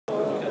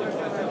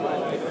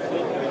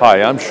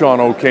Hi, I'm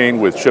Sean O'Kane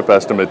with Chip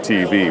Estimate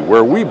TV,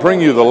 where we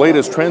bring you the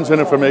latest trends and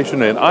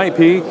information in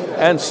IP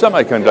and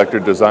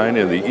semiconductor design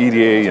in the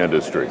EDA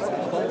industry.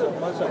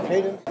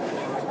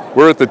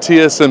 We're at the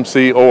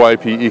TSMC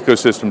OIP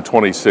Ecosystem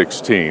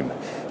 2016.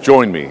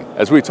 Join me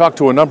as we talk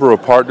to a number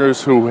of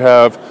partners who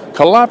have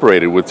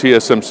collaborated with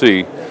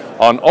TSMC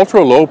on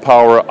ultra-low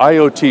power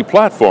IoT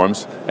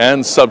platforms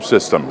and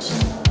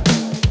subsystems.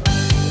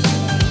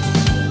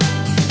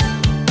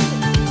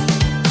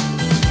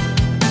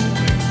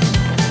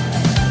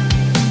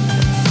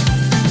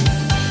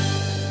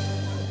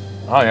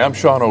 Hi, I'm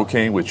Sean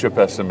O'Kane with Chip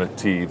Estimate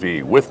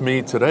TV. With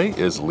me today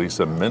is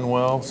Lisa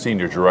Minwell,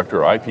 Senior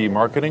Director IP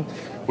Marketing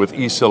with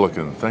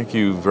eSilicon. Thank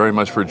you very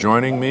much for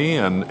joining me,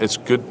 and it's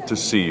good to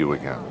see you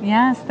again.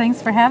 Yes,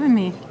 thanks for having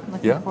me.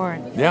 Looking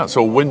forward. Yeah,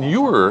 so when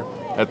you were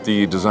at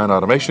the Design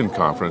Automation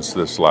Conference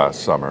this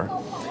last summer,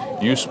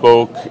 you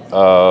spoke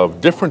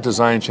of different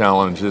design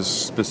challenges,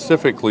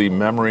 specifically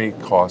memory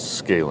cost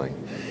scaling,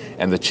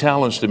 and the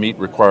challenge to meet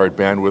required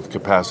bandwidth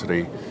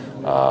capacity,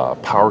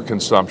 power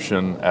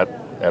consumption at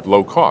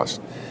low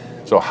cost.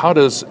 So how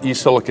does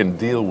eSilicon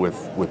deal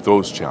with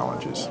those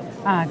challenges?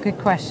 Good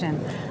question.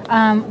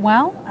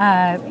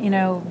 You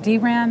know,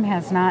 DRAM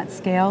has not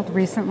scaled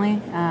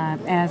recently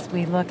as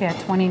we look at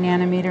 20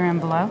 nanometer and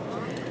below.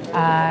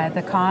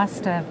 The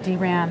cost of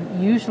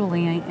DRAM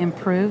usually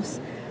improves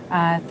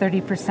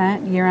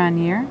 30% year on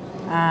year,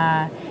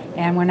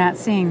 and we're not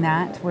seeing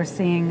that. We're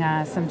seeing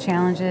some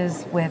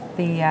challenges with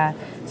the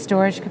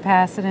storage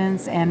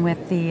capacitance and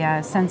with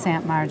the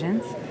sensant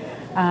margins.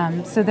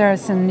 So there are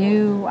some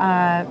new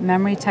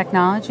memory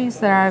technologies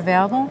that are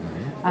available,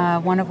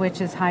 one of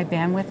which is high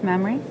bandwidth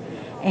memory.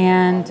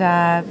 And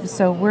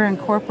so we're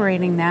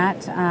incorporating that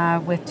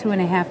with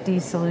 2.5D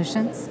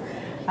solutions.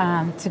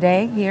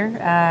 Today here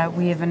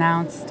we have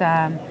announced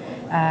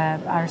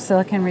our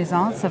silicon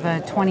results of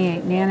a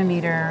 28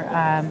 nanometer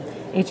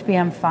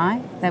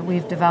HBM5 that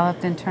we've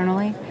developed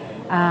internally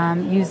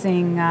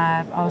using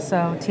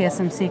also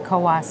TSMC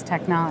CoWoS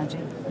technology.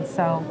 And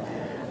so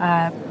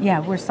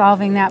yeah, we're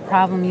solving that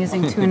problem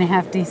using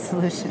 2.5D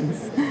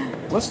solutions.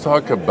 Let's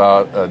talk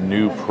about a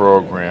new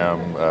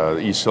program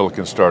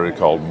eSilicon started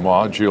called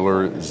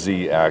Modular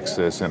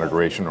Z-Axis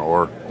Integration,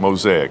 or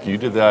Mosaic. You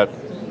did that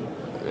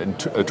in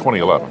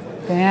 2011.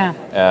 Yeah.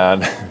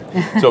 And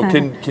so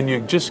can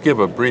you just give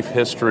a brief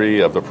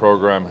history of the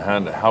program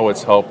and how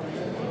it's helped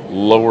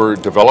lower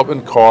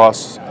development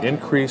costs,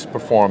 increase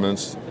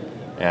performance,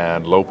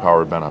 and low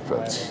power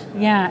benefits?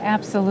 Yeah,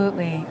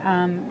 absolutely.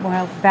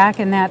 Well, back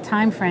in that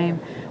time frame,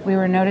 we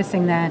were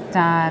noticing that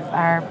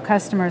our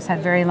customers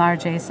had very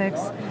large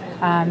ASICs,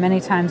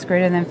 many times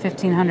greater than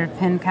 1,500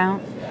 pin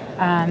count,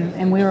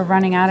 and we were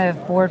running out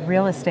of board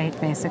real estate,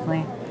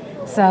 basically.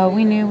 So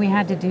we knew we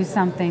had to do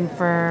something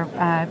for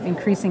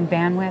increasing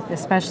bandwidth,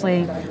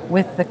 especially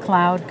with the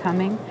cloud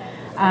coming.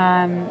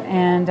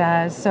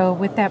 So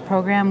with that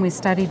program, we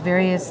studied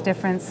various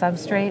different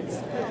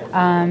substrates,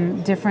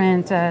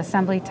 different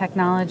assembly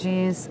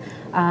technologies,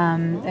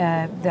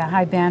 the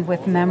high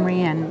bandwidth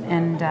memory,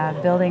 and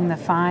building the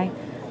PHY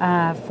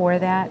for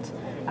that.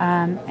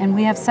 And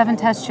we have 7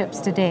 test chips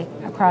to date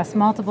across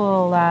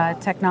multiple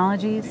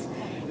technologies,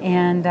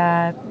 and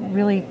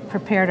really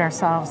prepared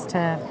ourselves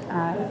to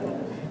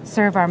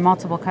serve our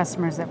multiple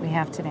customers that we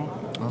have today.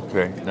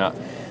 Okay, now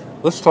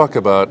let's talk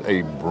about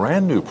a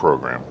brand new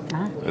program.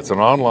 It's an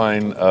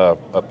online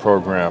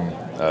program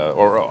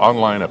or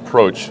online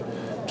approach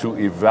to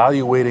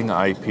evaluating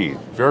IP,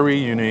 very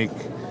unique.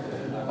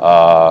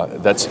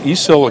 That's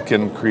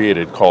eSilicon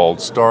created,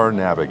 called Star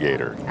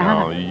Navigator.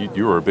 Now,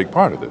 you were a big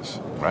part of this,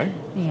 right?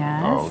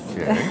 Yes.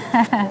 Okay.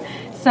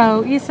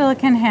 So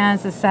eSilicon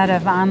has a set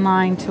of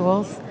online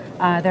tools.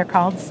 They're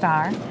called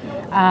Star,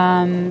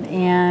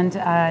 and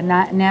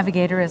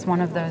Navigator is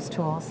one of those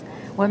tools.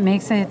 What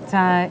makes it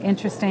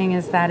interesting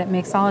is that it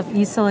makes all of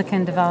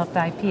eSilicon developed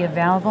IP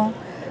available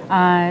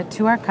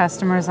to our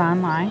customers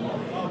online.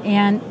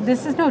 And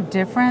this is no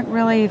different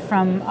really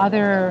from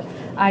other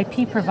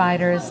IP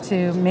providers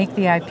to make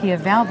the IP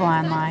available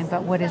online,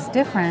 but what is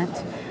different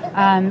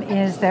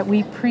is that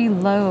we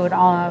preload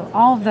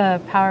all of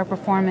the power,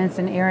 performance,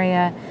 and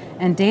area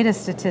and data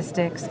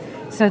statistics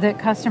so that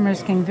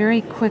customers can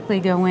very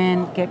quickly go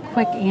in, get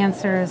quick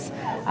answers,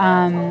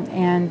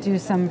 and do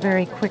some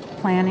very quick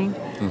planning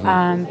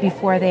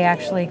before they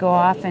actually go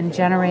off and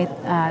generate.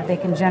 They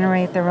can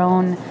generate their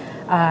own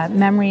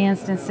memory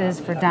instances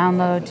for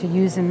download to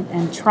use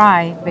and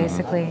try,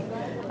 basically,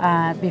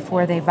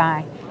 before they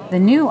buy. The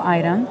new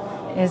item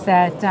is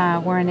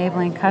that we're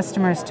enabling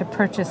customers to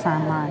purchase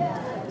online.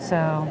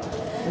 So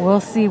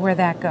we'll see where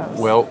that goes.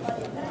 Well,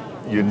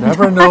 you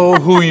never know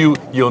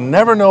you'll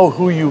never know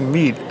who you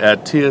meet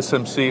at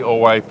TSMC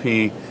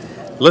OIP.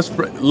 Let's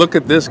look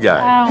at this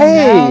guy. Oh,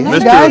 hey, no,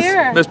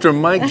 Mr.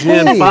 Mike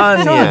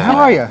Gianfania. Sean, how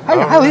are you?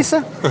 Hi,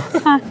 Lisa.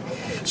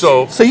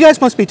 So you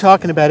guys must be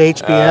talking about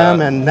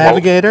HBM and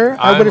Navigator,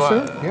 I would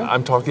assume? Yeah.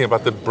 I'm talking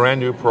about the brand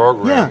new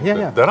program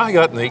that I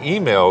got in the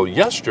email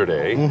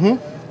yesterday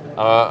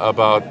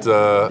about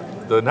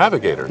the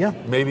Navigator. Yeah.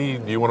 Maybe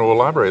you want to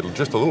elaborate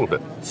just a little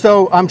bit.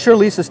 So I'm sure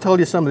Lisa's told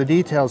you some of the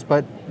details,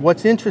 but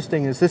what's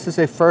interesting is this is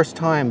a first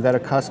time that a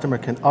customer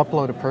can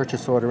upload a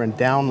purchase order and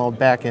download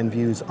back-end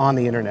views on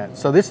the internet.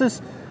 So this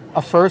is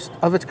a first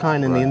of its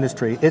kind in the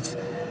industry.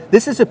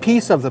 This is a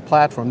piece of the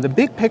platform. The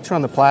big picture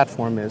on the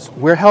platform is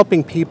we're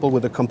helping people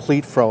with a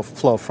complete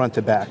flow front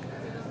to back.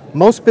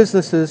 Most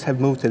businesses have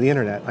moved to the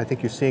internet. I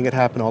think you're seeing it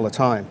happen all the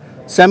time.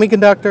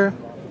 Semiconductor,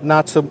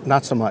 not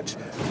so much.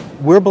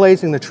 We're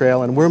blazing the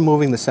trail and we're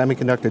moving the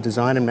semiconductor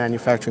design and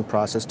manufacturing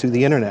process to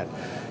the internet.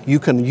 You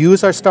can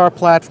use our STAR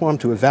platform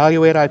to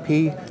evaluate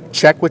IP,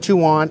 check what you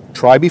want,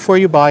 try before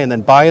you buy, and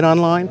then buy it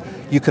online.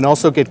 You can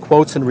also get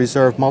quotes and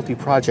reserve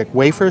multi-project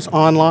wafers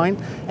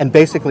online and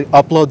basically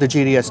upload the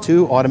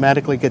GDS2,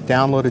 automatically get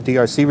downloaded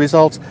DRC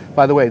results.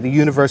 By the way, the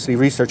university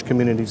research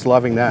community is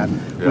loving that.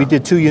 Yeah. We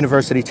did 2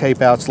 university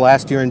tape outs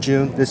last year in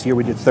June. This year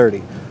we did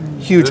 30.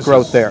 Huge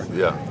growth there.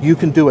 Yeah. You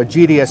can do a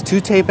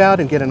GDS2 tape out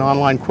and get an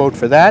online quote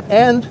for that.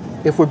 And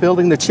if we're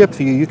building the chip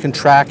for you, you can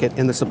track it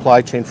in the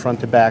supply chain front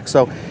to back.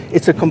 So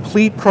it's a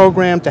complete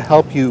program to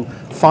help you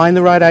find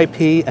the right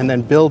IP and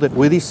then build it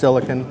with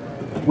eSilicon.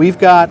 We've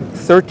got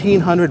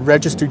 1,300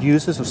 registered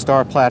users of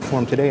STAR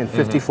platform today in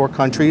 54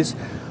 countries.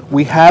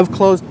 We have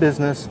closed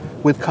business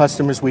with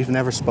customers we've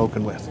never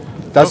spoken with.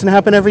 Doesn't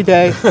happen every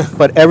day,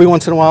 but every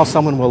once in a while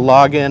someone will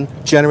log in,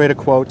 generate a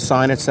quote,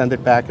 sign it, send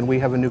it back, and we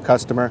have a new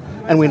customer,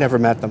 and we never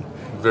met them.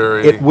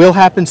 It will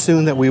happen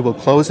soon that we will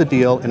close a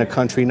deal in a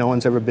country no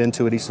one's ever been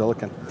to at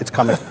eSilicon. It's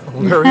coming.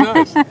 Very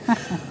nice.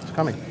 It's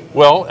coming.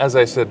 Well, as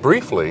I said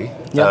briefly,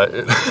 no,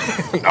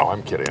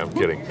 I'm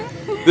kidding.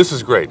 This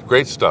is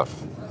great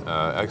stuff.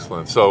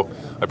 Excellent. So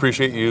I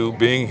appreciate you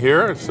being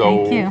here.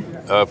 So thank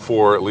you.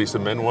 For Lisa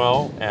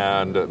Minwell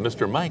and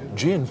Mr. Mike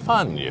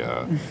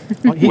Gianfagna.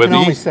 Well, he can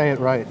always say it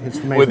right. It's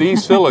amazing. With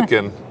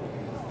eSilicon,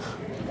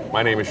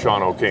 my name is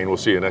Sean O'Kane. We'll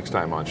see you next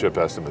time on Chip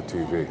Estimate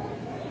TV.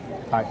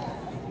 Bye.